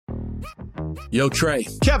Yo, Trey.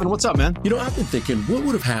 Kevin, what's up, man? You know, I've been thinking, what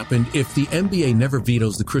would have happened if the NBA never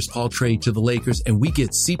vetoes the Chris Paul trade to the Lakers and we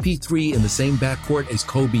get CP3 in the same backcourt as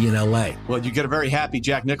Kobe in LA? Well, you get a very happy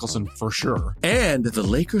Jack Nicholson for sure. And the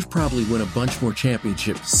Lakers probably win a bunch more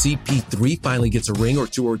championships. CP3 finally gets a ring or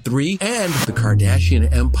 2 or 3, and the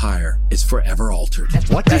Kardashian empire is forever altered.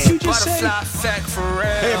 What did you just say?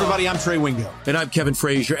 Hey, everybody, I'm Trey Wingo. And I'm Kevin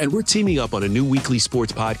Frazier, and we're teaming up on a new weekly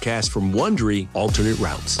sports podcast from Wondery, Alternate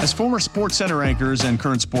Routes. As former Sports Center anchors and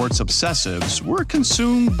current sports obsessives, we're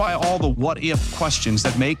consumed by all the what-if questions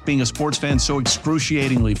that make being a sports fan so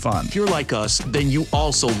excruciatingly fun. If you're like us, then you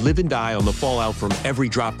also live and die on the fallout from every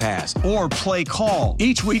drop pass. Or play call.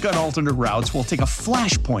 Each week on Alternate Routes, we'll take a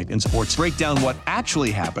flashpoint in sports, break down what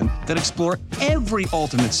actually happened, then explore every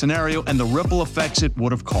alternate scenario and the ripple effects it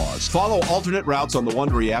would have caused. Follow Alternate Routes on the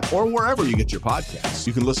Wondery app or wherever you get your podcasts.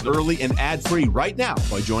 You can listen early and ad-free right now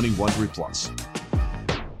by joining Wondery Plus.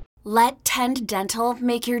 Let Tend Dental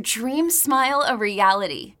make your dream smile a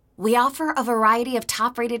reality. We offer a variety of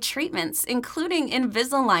top-rated treatments, including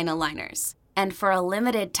Invisalign aligners. And for a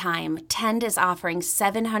limited time, Tend is offering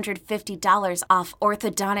 $750 off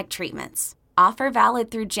orthodontic treatments. Offer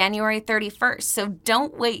valid through January 31st, so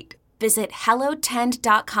don't wait. Visit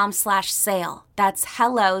hellotend.com/sale. That's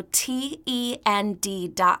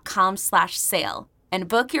hellotend.com/sale. And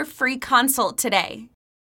book your free consult today.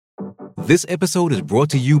 This episode is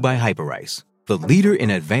brought to you by Hyperice, the leader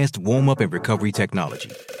in advanced warm-up and recovery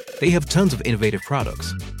technology. They have tons of innovative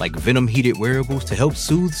products, like Venom-heated wearables to help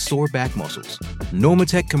soothe sore back muscles,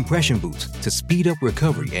 Normatec compression boots to speed up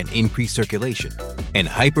recovery and increase circulation, and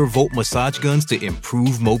Hypervolt massage guns to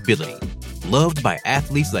improve mobility. Loved by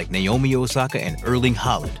athletes like Naomi Osaka and Erling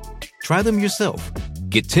Haaland. Try them yourself.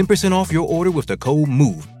 Get 10% off your order with the code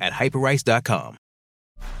MOVE at Hyperice.com.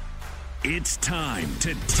 It's time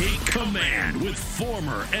to take command with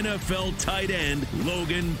former NFL tight end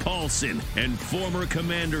Logan Paulsen and former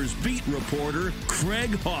Commanders beat reporter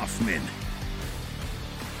Craig Hoffman.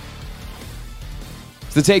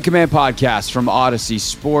 It's the Take Command podcast from Odyssey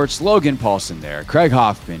Sports. Logan Paulsen there, Craig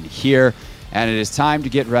Hoffman here, and it is time to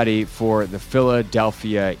get ready for the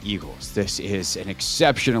Philadelphia Eagles. This is an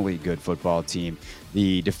exceptionally good football team.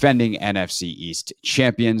 The defending NFC East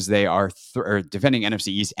champions. They are defending NFC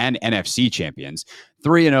East and NFC champions.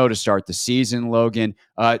 3-0 to start the season, Logan.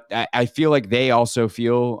 I feel like they also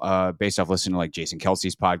feel, based off listening to like Jason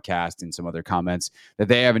Kelsey's podcast and some other comments, that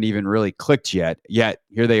they haven't even really clicked yet. Yet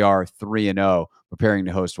here they are, 3-0, preparing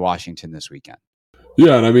to host Washington this weekend.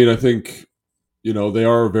 Yeah, and I mean, I think, you know, they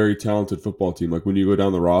are a very talented football team. Like when you go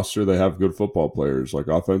down the roster, they have good football players. Like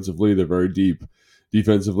offensively, they're very deep.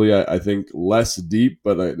 Defensively, I think less deep,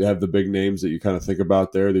 but they have the big names that you kind of think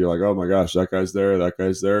about there. That you're like, oh my gosh, that guy's there, that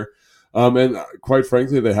guy's there. And quite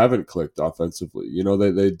frankly, they haven't clicked offensively. You know,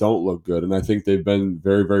 they don't look good. And I think they've been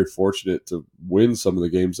very, very fortunate to win some of the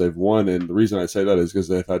games they've won. And the reason I say that is because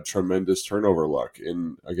they've had tremendous turnover luck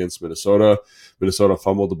against Minnesota. Minnesota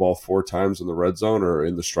fumbled the ball 4 times in the red zone, or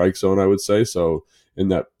in the strike zone, I would say. So in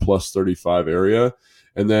that plus 35 area.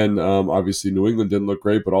 And then obviously New England didn't look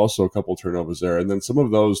great, but also a couple turnovers there. And then some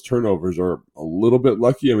of those turnovers are a little bit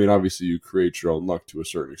lucky. I mean, obviously you create your own luck to a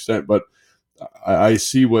certain extent, but I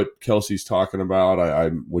see what Kelsey's talking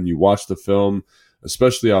about. When you watch the film,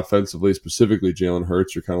 especially offensively, specifically Jalen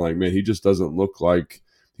Hurts, you're kind of like, man, he just doesn't look like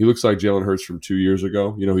 – he looks like Jalen Hurts from 2 years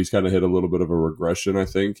ago. You know, he's kind of hit a little bit of a regression, I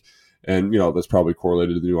think. And, you know, that's probably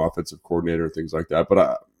correlated to the new offensive coordinator and things like that.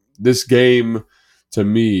 But this game – to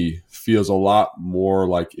me, feels a lot more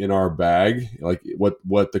like in our bag, like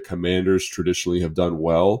what the Commanders traditionally have done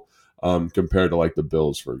well, compared to like the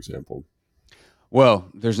Bills, for example. Well,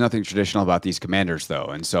 there's nothing traditional about these Commanders, though,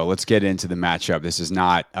 and so let's get into the matchup. This is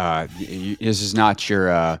not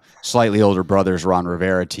your slightly older brothers Ron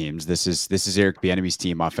Rivera teams. This is Eric Bieniemy's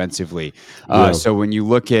team offensively. So when you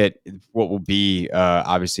look at what will be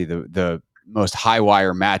obviously the most high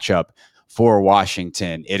wire matchup for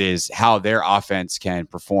Washington, it is how their offense can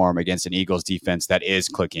perform against an Eagles defense that is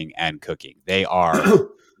clicking and cooking. They are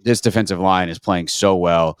this defensive line is playing so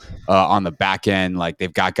well on the back end. Like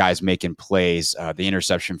they've got guys making plays. The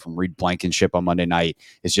interception from Reed Blankenship on Monday night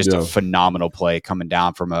is just a phenomenal play coming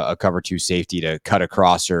down from a cover 2 safety to cut a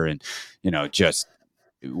crosser. And, you know, just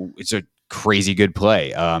it's a crazy good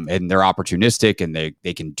play. And they're opportunistic and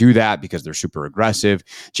they can do that because they're super aggressive.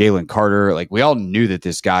 Jalen Carter, like we all knew that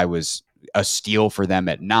this guy was a steal for them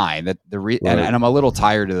at 9. That and I'm a little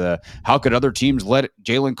tired of how could other teams let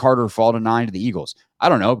Jalen Carter fall to 9 to the Eagles? I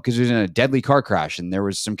don't know, because he was in a deadly car crash and there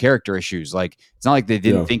was some character issues. Like it's not like they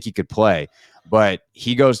didn't think he could play, but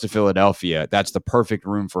he goes to Philadelphia. That's the perfect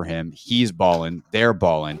room for him. He's balling. They're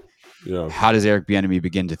balling. Yeah. How does Eric Bieniemy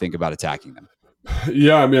begin to think about attacking them?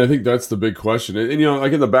 Yeah, I mean, I think that's the big question. And you know,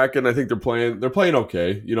 like in the back end, I think they're playing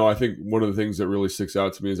okay. You know, I think one of the things that really sticks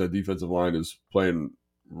out to me is that defensive line is playing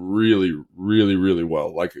really, really, really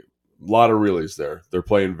well. Like a lot of reallys there. They're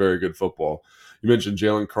playing very good football. You mentioned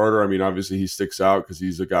Jalen Carter. I mean, obviously he sticks out because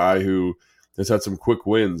he's a guy who has had some quick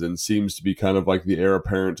wins and seems to be kind of like the heir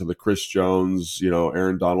apparent to the Chris Jones, you know,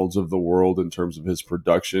 Aaron Donalds of the world in terms of his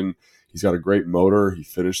production. He's got a great motor. He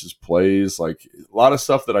finishes plays, like a lot of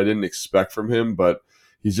stuff that I didn't expect from him, but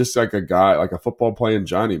he's just like a guy, like a football playing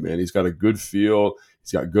Johnny, man. He's got a good feel.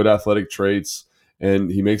 He's got good athletic traits,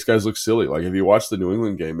 and he makes guys look silly. Like if you watch the New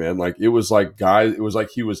England game, man, like it was like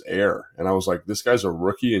he was air. And I was like, this guy's a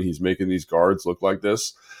rookie and he's making these guards look like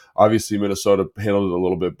this. Obviously Minnesota handled it a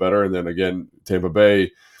little bit better. And then again, Tampa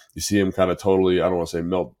Bay, you see him kind of totally, I don't want to say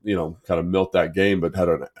melt, you know, kind of melt that game, but had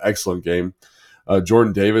an excellent game.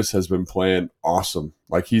 Jordan Davis has been playing awesome.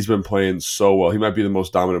 Like he's been playing so well. He might be the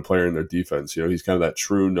most dominant player in their defense. You know, he's kind of that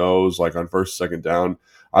true nose, like on first, second down.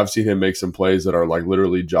 I've seen him make some plays that are like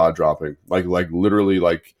literally jaw dropping, like literally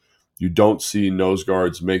like you don't see nose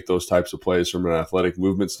guards make those types of plays from an athletic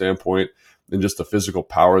movement standpoint and just the physical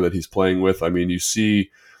power that he's playing with. I mean, you see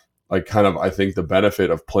like kind of, I think the benefit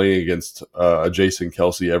of playing against a Jason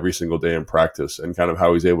Kelce every single day in practice and kind of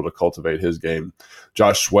how he's able to cultivate his game.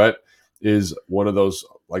 Josh Sweat is one of those,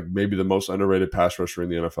 like maybe the most underrated pass rusher in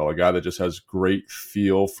the NFL, a guy that just has great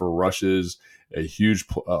feel for rushes, a huge,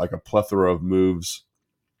 like a plethora of moves.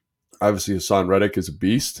 Obviously, Hassan Reddick is a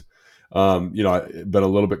beast. You know, been a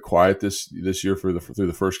little bit quiet this year through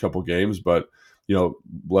the first couple games, but you know,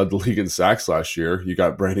 led the league in sacks last year. You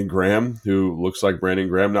got Brandon Graham, who looks like Brandon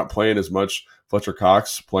Graham, not playing as much. Fletcher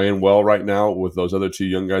Cox playing well right now with those other two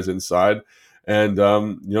young guys inside, and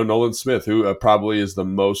you know, Nolan Smith, who probably is the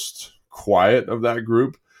most quiet of that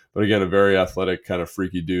group, but again, a very athletic kind of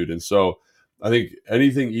freaky dude. And so I think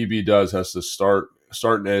anything EB does has to start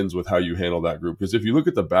and ends with how you handle that group. Because if you look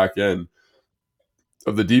at the back end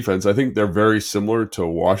of the defense, I think they're very similar to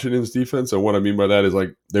Washington's defense. And what I mean by that is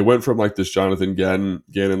like they went from like this Jonathan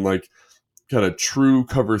Gannon like kind of true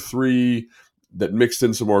cover three that mixed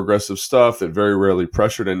in some more aggressive stuff that very rarely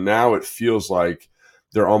pressured. And now it feels like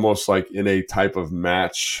they're almost like in a type of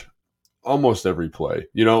match almost every play,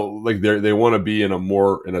 you know, like they want to be in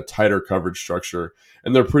a tighter coverage structure,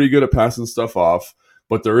 and they're pretty good at passing stuff off,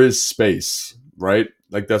 but there is space, right?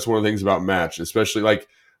 Like that's one of the things about match, especially like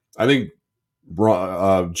I think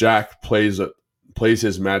Jack plays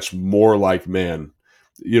his match more like man.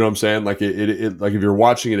 You know what I'm saying? Like it like if you're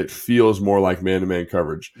watching it, it feels more like man-to-man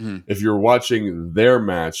coverage. Mm-hmm. If you're watching their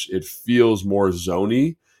match, it feels more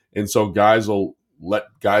zony, and so guys will let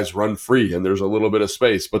guys run free and there's a little bit of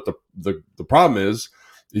space. But the problem is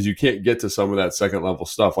you can't get to some of that second level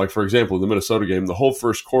stuff. Like for example, in the Minnesota game, the whole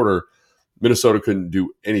first quarter, Minnesota couldn't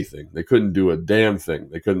do anything. They couldn't do a damn thing.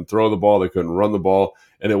 They couldn't throw the ball. They couldn't run the ball.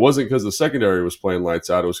 And it wasn't because the secondary was playing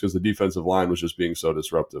lights out. It was because the defensive line was just being so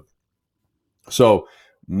disruptive. So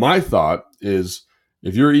my thought is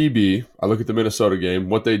if you're EB, I look at the Minnesota game,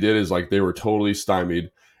 what they did is like they were totally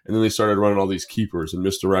stymied. And then they started running all these keepers and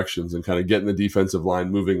misdirections and kind of getting the defensive line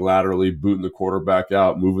moving laterally, booting the quarterback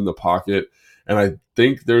out, moving the pocket. And I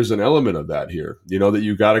think there's an element of that here, you know, that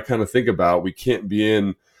you got to kind of think about. We can't be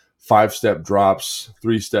in 5-step drops,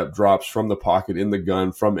 3-step drops from the pocket in the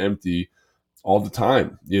gun from empty all the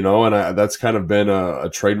time, you know, and that's kind of been a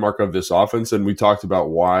trademark of this offense. And we talked about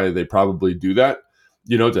why they probably do that,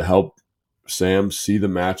 you know, to help Sam see the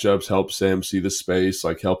matchups, help Sam see the space,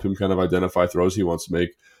 like help him kind of identify throws he wants to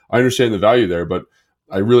make. I understand the value there, but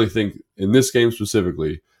I really think in this game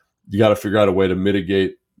specifically, you got to figure out a way to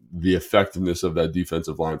mitigate the effectiveness of that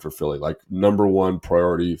defensive line for Philly. Like number one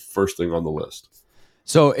priority, first thing on the list.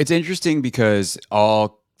 So it's interesting because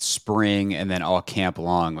all spring and then all camp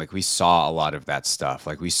long, like we saw a lot of that stuff.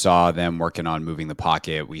 Like we saw them working on moving the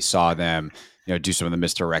pocket. We saw them, you know, do some of the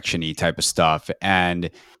misdirection-y type of stuff. And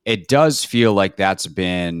it does feel like that's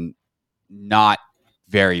been not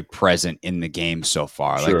very present in the game so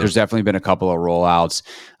far. Sure. Like there's definitely been a couple of rollouts,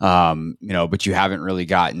 you know, but you haven't really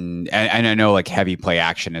gotten, and I know like heavy play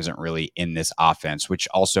action isn't really in this offense, which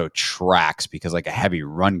also tracks because like a heavy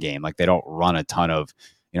run game, like they don't run a ton of,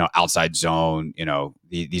 you know, outside zone, you know,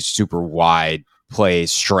 these super wide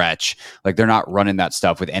plays, stretch, like they're not running that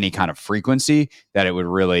stuff with any kind of frequency that it would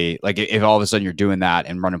really, like if all of a sudden you're doing that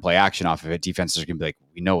and running play action off of it, defenses are gonna be like,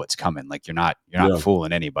 we know what's coming. Like you're not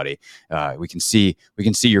fooling anybody. We can see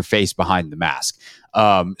your face behind the mask.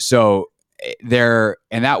 So they're,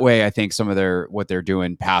 and that way I think some of what they're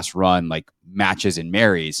doing pass run like matches and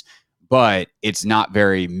marries, but it's not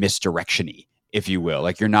very misdirection-y, if you will.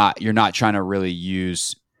 Like you're not trying to really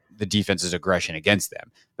use the defense's aggression against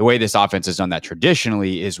them. The way this offense has done that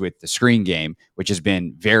traditionally is with the screen game, which has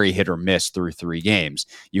been very hit or miss through 3 games.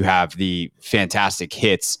 You have the fantastic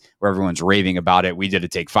hits where everyone's raving about it. We did a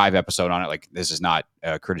Take 5 episode on it. Like, this is not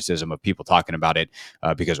a criticism of people talking about it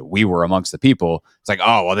because we were amongst the people. It's like,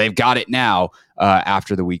 oh, well, they've got it now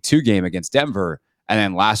after the week 2 game against Denver. And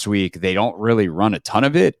then last week, they don't really run a ton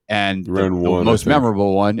of it. And the most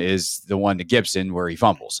memorable one is the one to Gibson where he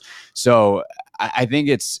fumbles. So I think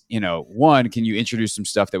it's, one, can you introduce some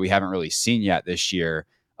stuff that we haven't really seen yet this year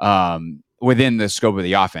within the scope of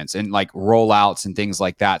the offense, and like rollouts and things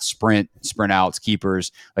like that, sprint outs,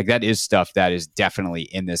 keepers, like that is stuff that is definitely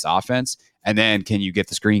in this offense. And then can you get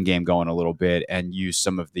the screen game going a little bit and use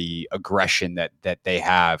some of the aggression that they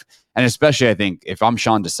have? And especially, I think if I'm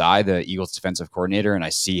Sean Desai, the Eagles defensive coordinator, and I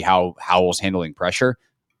see how Howell's handling pressure,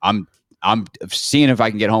 I'm seeing if I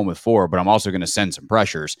can get home with 4, but I'm also going to send some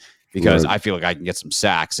pressures because I feel like I can get some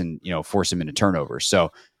sacks and, force him into turnovers.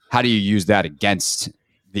 So how do you use that against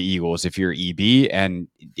the Eagles if you're EB, and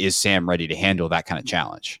is Sam ready to handle that kind of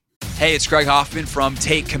challenge? Hey, it's Greg Hoffman from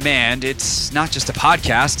Take Command. It's not just a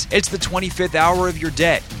podcast, it's the 25th hour of your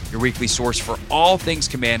day. Your weekly source for all things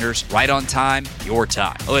Commanders, right on time, your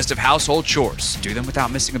time. A list of household chores. Do them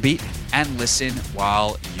without missing a beat, and listen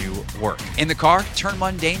while you work. In the car, turn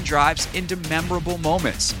mundane drives into memorable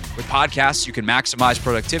moments. With podcasts, you can maximize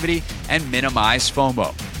productivity and minimize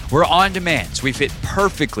FOMO. We're on demand, so we fit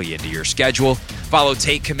perfectly into your schedule. Follow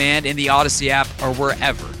Take Command in the Odyssey app or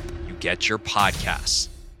wherever you get your podcasts.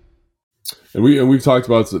 And we've talked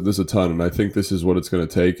about this a ton, and I think this is what it's going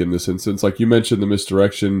to take in this instance. Like you mentioned, the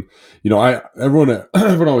misdirection. Everyone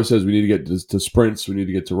always says we need to get to sprints, we need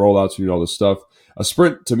to get to rollouts, we need all this stuff. A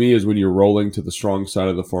sprint to me is when you're rolling to the strong side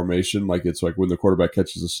of the formation, like it's like when the quarterback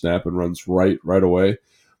catches a snap and runs right away.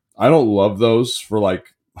 I don't love those for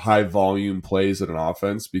like high volume plays in an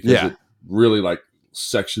offense because it really like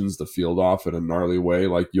sections the field off in a gnarly way.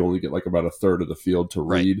 Like you only get like about a third of the field to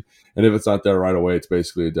read. Right. And if it's not there right away, it's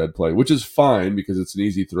basically a dead play, which is fine because it's an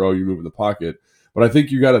easy throw. You move in the pocket. But I think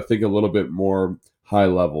you got to think a little bit more high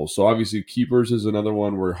level. So obviously keepers is another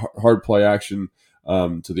one where hard play action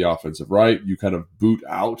to the offensive right. You kind of boot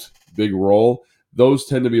out, big roll. Those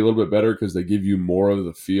tend to be a little bit better because they give you more of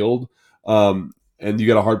the field. And you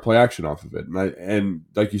get a hard play action off of it. And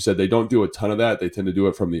like you said, they don't do a ton of that. They tend to do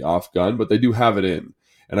it from the off gun, but they do have it in.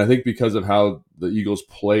 And I think because of how the Eagles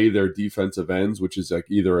play their defensive ends, which is like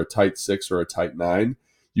either a tight 6 or a tight 9,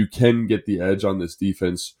 you can get the edge on this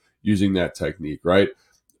defense using that technique, right?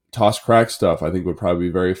 Toss crack stuff, I think, would probably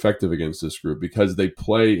be very effective against this group because they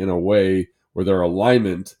play in a way where their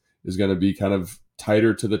alignment is going to be kind of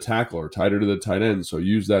tighter to the tackle or tighter to the tight end. So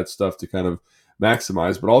use that stuff to kind of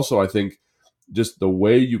maximize. But also, I think just the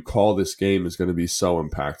way you call this game is going to be so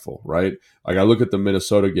impactful, right? Like I look at the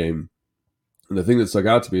Minnesota game, and the thing that stuck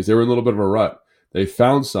out to me is they were in a little bit of a rut. They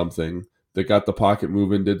found something that got the pocket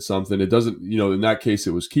moving, did something. It doesn't, in that case,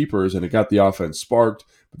 it was keepers, and it got the offense sparked.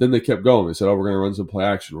 But then they kept going. They said, we're going to run some play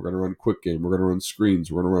action. We're going to run quick game. We're going to run screens.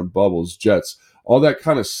 We're going to run bubbles, jets, all that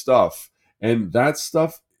kind of stuff. And that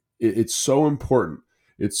stuff, it's so important.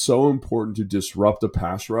 It's so important to disrupt a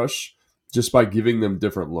pass rush just by giving them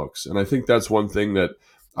different looks. And I think that's one thing that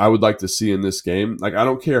I would like to see in this game. Like, I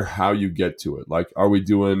don't care how you get to it. Like, are we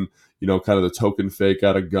doing, kind of the token fake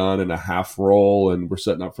out of gun and a half roll and we're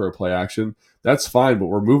setting up for a play action? That's fine, but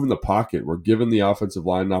we're moving the pocket. We're giving the offensive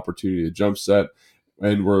line an opportunity to jump set,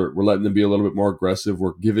 and we're letting them be a little bit more aggressive.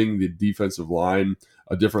 We're giving the defensive line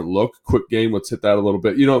a different look. Quick game, let's hit that a little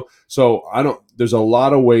bit. So there's a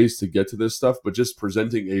lot of ways to get to this stuff, but just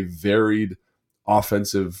presenting a varied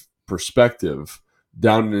offensive perspective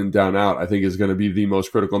down in and down out, I think is going to be the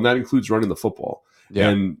most critical. And that includes running the football. Yeah.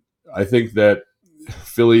 And I think that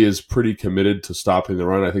Philly is pretty committed to stopping the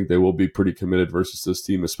run. I think they will be pretty committed versus this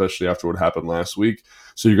team, especially after what happened last week.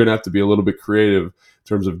 So you're going to have to be a little bit creative in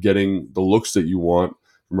terms of getting the looks that you want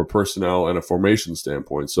from a personnel and a formation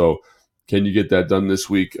standpoint. So can you get that done this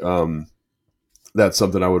week? That's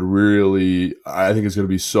something I think it's going to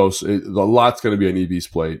be a lot's going to be on EB's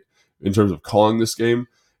plate in terms of calling this game.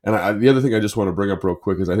 And the other thing I just want to bring up real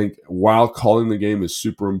quick is I think while calling the game is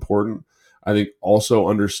super important, I think also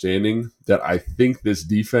understanding that I think this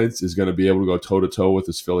defense is going to be able to go toe-to-toe with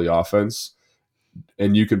this Philly offense,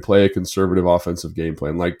 and you can play a conservative offensive game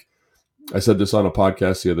plan. Like I said this on a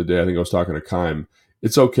podcast the other day, I think I was talking to Kime.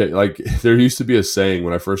 It's okay. Like there used to be a saying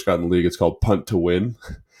when I first got in the league, it's called punt to win.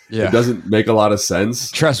 Yeah. It doesn't make a lot of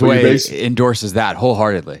sense. Tressway endorses that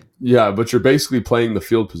wholeheartedly. Yeah, but you're basically playing the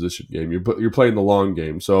field position game. You're playing the long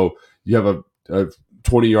game. So you have a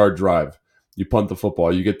 20-yard drive. You punt the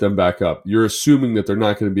football. You get them back up. You're assuming that they're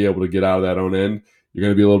not going to be able to get out of that own end. you're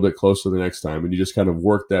going to be a little bit closer the next time. And you just kind of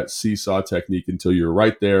work that seesaw technique until you're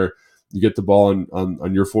right there. You get the ball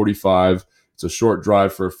on your 45. It's a short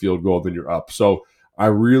drive for a field goal, then you're up. So I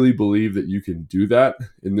really believe that you can do that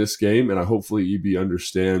in this game, and hopefully EB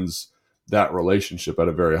understands that relationship at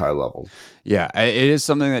a very high level. Yeah, it is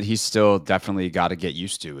something that he's still definitely got to get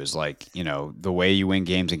used to, is like, the way you win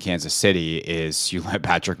games in Kansas City is you let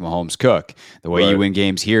Patrick Mahomes cook. The way you win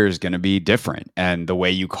games here is going to be different. And the way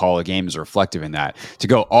you call a game is reflective in that. To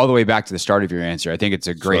go all the way back to the start of your answer, I think it's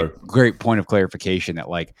a great point of clarification that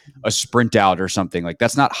like a sprint out or something, like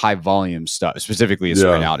that's not high volume stuff, specifically a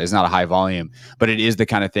sprint out is not a high volume, but it is the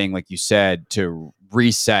kind of thing, like you said, to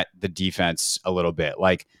reset the defense a little bit.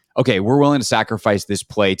 Like, okay, we're willing to sacrifice this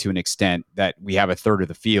play to an extent that we have a third of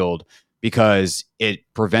the field because it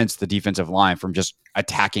prevents the defensive line from just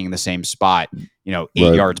attacking the same spot, 8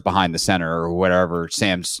 yards behind the center or whatever.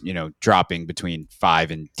 Sam's, dropping between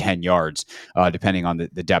 5 and 10 yards, depending on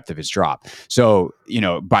the depth of his drop. So,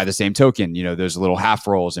 by the same token, there's little half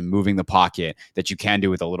rolls and moving the pocket that you can do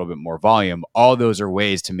with a little bit more volume. All those are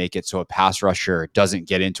ways to make it so a pass rusher doesn't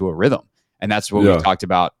get into a rhythm. And that's what we've talked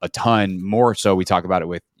about a ton more. So we talk about it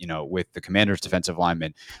with, with the Commanders defensive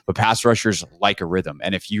linemen, but pass rushers like a rhythm.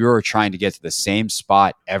 And if you're trying to get to the same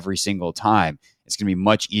spot every single time, it's going to be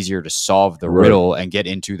much easier to solve the riddle and get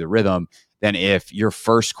into the rhythm than if your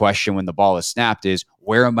first question when the ball is snapped is,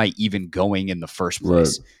 where am I even going in the first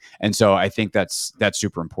place? Right. And so I think that's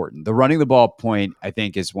super important. The running the ball point, I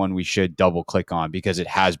think, is one we should double click on because it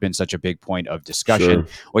has been such a big point of discussion.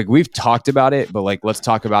 Sure. Like we've talked about it, but like let's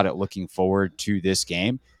talk about it looking forward to this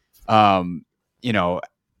game. How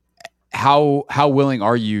willing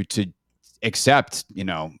are you to accept,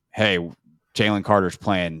 hey, Jalen Carter's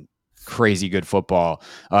playing crazy good football.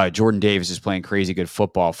 Jordan Davis is playing crazy good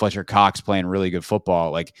football. Fletcher Cox playing really good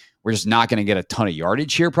football. Like we're just not going to get a ton of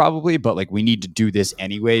yardage here probably, but like we need to do this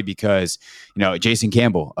anyway because, Jason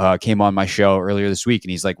Campbell came on my show earlier this week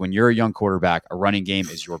and he's like, when you're a young quarterback, a running game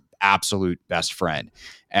is your absolute best friend.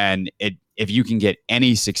 And if you can get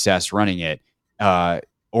any success running it,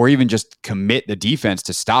 or even just commit the defense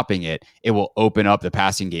to stopping it, it will open up the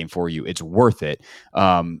passing game for you. It's worth it.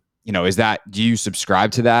 Do you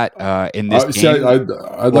subscribe to that in this game?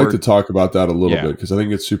 I'd like to talk about that a little bit because I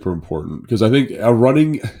think it's super important. Because I think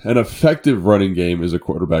an effective running game is a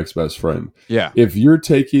quarterback's best friend. Yeah. If you're in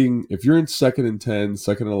 2nd and 10,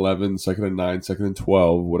 2nd and 11, 2nd and 9, 2nd and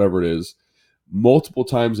 12, whatever it is, multiple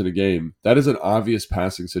times in a game, that is an obvious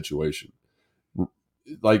passing situation.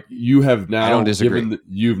 Like you have now, I don't disagree.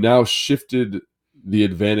 You've now shifted the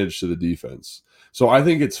advantage to the defense. So I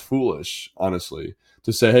think it's foolish, honestly,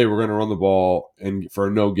 to say, hey, we're going to run the ball and for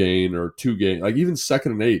a no gain or 2 gain. Like even 2nd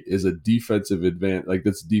and 8 is a defensive advantage. Like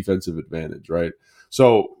that's defensive advantage, right?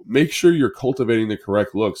 So make sure you're cultivating the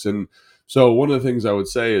correct looks. And so one of the things I would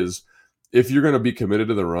say is if you're going to be committed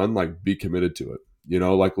to the run, like be committed to it. And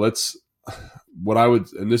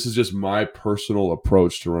this is just my personal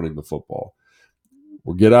approach to running the football.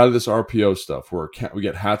 We'll get out of this RPO stuff. We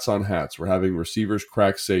get hats on hats. We're having receivers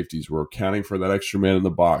crack safeties. We're accounting for that extra man in the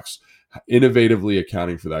box, innovatively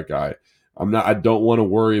accounting for that guy. I don't want to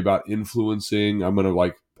worry about influencing. I'm going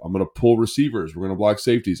to pull receivers. We're going to block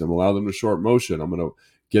safeties. I'm going to allow them to short motion. I'm going to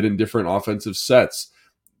get in different offensive sets.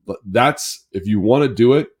 That's, if you want to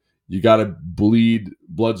do it, you got to bleed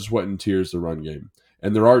blood, sweat, and tears the run game.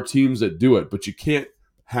 And there are teams that do it, but you can't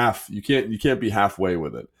be halfway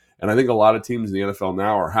with it. And I think a lot of teams in the NFL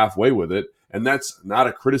now are halfway with it. And that's not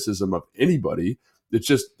a criticism of anybody. It's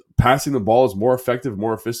just passing the ball is more effective,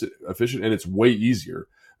 more efficient, and it's way easier.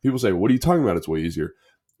 People say, what are you talking about? It's way easier.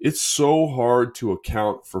 It's so hard to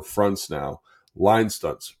account for fronts now. Line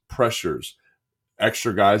stunts, pressures,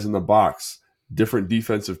 extra guys in the box, different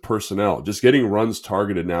defensive personnel. Just getting runs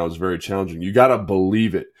targeted now is very challenging. You got to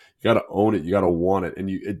believe it. You got to own it. You got to want it. And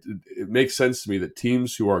it makes sense to me that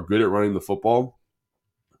teams who are good at running the football,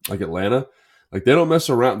 like Atlanta, like they don't mess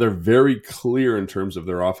around. They're very clear in terms of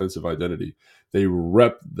their offensive identity. They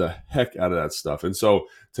rep the heck out of that stuff. And so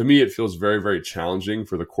to me, it feels very, very challenging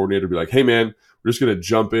for the coordinator to be like, hey man, we're just going to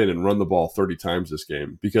jump in and run the ball 30 times this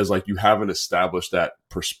game because like you haven't established that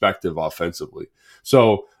perspective offensively.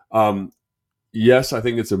 So yes, I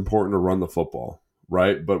think it's important to run the football,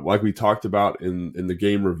 right? But like we talked about in the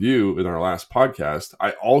game review in our last podcast,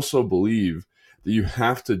 I also believe that you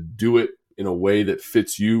have to do it in a way that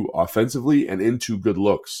fits you offensively and into good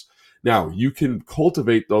looks. Now, you can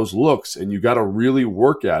cultivate those looks and you got to really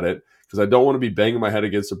work at it because I don't want to be banging my head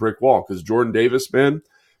against a brick wall because Jordan Davis, man,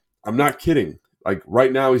 I'm not kidding. Like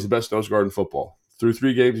right now, he's the best nose guard in football. Through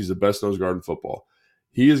 3 games, he's the best nose guard in football.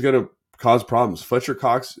 He is going to cause problems. Fletcher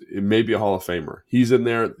Cox, it may be a Hall of Famer. He's in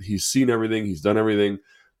there. He's seen everything. He's done everything.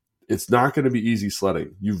 It's not going to be easy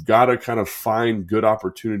sledding. You've got to kind of find good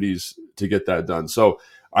opportunities to get that done. So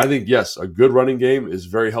I think, yes, a good running game is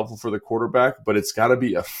very helpful for the quarterback, but it's got to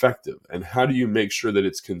be effective. And how do you make sure that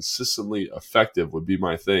it's consistently effective would be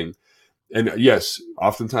my thing. And yes,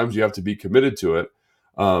 oftentimes you have to be committed to it.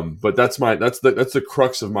 But that's the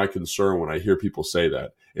crux of my concern when I hear people say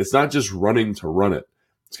that. It's not just running to run it.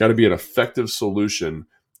 It's got to be an effective solution,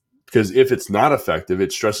 because if it's not effective,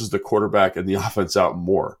 it stresses the quarterback and the offense out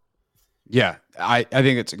more. Yeah, I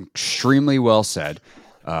think it's extremely well said.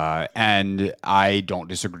 And I don't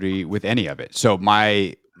disagree with any of it. So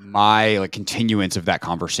my like continuance of that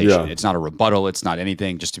conversation, it's not a rebuttal. It's not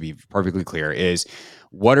anything, just to be perfectly clear, is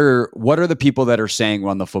what are the people that are saying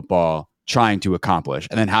run the football trying to accomplish?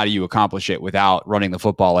 And then how do you accomplish it without running the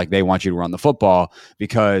football like they want you to run the football,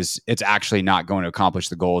 because it's actually not going to accomplish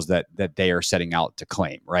the goals that they are setting out to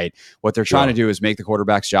claim, right? What they're trying to do is make the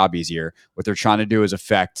quarterback's job easier. What they're trying to do is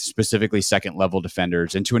affect specifically second level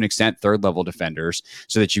defenders, and to an extent third level defenders,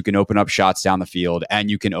 so that you can open up shots down the field and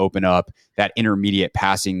you can open up that intermediate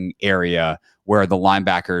passing area where the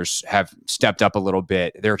linebackers have stepped up a little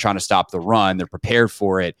bit. They're trying to stop the run. They're prepared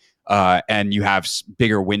for it. And you have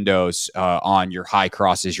bigger windows on your high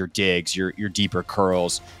crosses, your digs, your deeper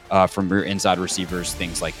curls from your inside receivers,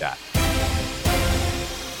 things like that.